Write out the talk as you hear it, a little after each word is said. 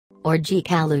Orji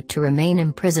Kalu to remain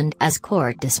imprisoned as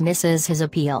court dismisses his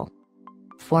appeal.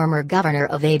 Former governor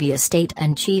of Abia State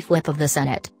and chief whip of the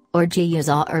Senate, Orji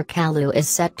Uzor Kalu is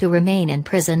set to remain in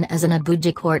prison as an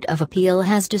Abuja Court of Appeal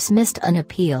has dismissed an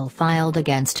appeal filed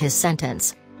against his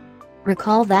sentence.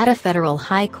 Recall that a federal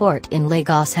high court in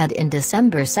Lagos had in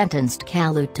December sentenced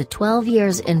Kalu to 12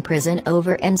 years in prison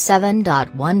over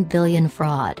N7.1 billion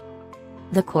fraud.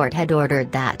 The court had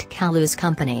ordered that Kalu's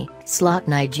company, Slok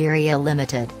Nigeria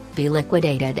Limited, be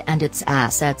liquidated and its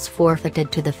assets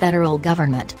forfeited to the federal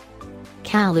government.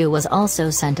 Kalu was also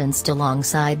sentenced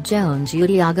alongside Jones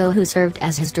Udeogo, who served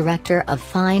as his director of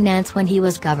finance when he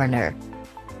was governor.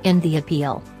 In the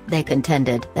appeal, they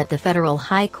contended that the federal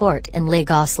high court in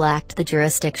Lagos lacked the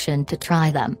jurisdiction to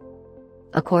try them.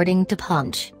 According to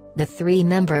Punch, the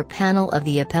three-member panel of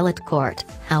the appellate court,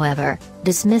 however,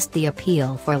 dismissed the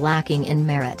appeal for lacking in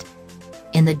merit.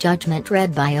 In the judgment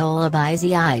read by Olabisi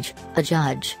Ige, a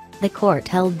judge, the court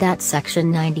held that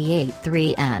Section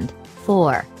 98(3) and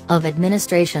 4 of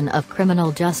Administration of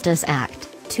Criminal Justice Act,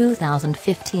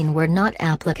 2015 were not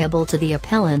applicable to the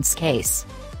appellant's case.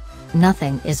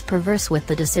 Nothing is perverse with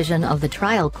the decision of the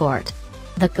trial court.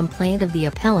 The complaint of the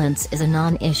appellants is a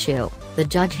non-issue, the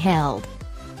judge held.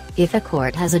 If a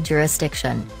court has a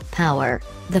jurisdiction, power,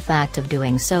 the fact of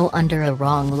doing so under a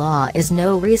wrong law is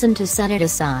no reason to set it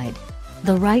aside.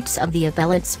 The rights of the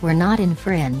appellants were not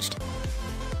infringed.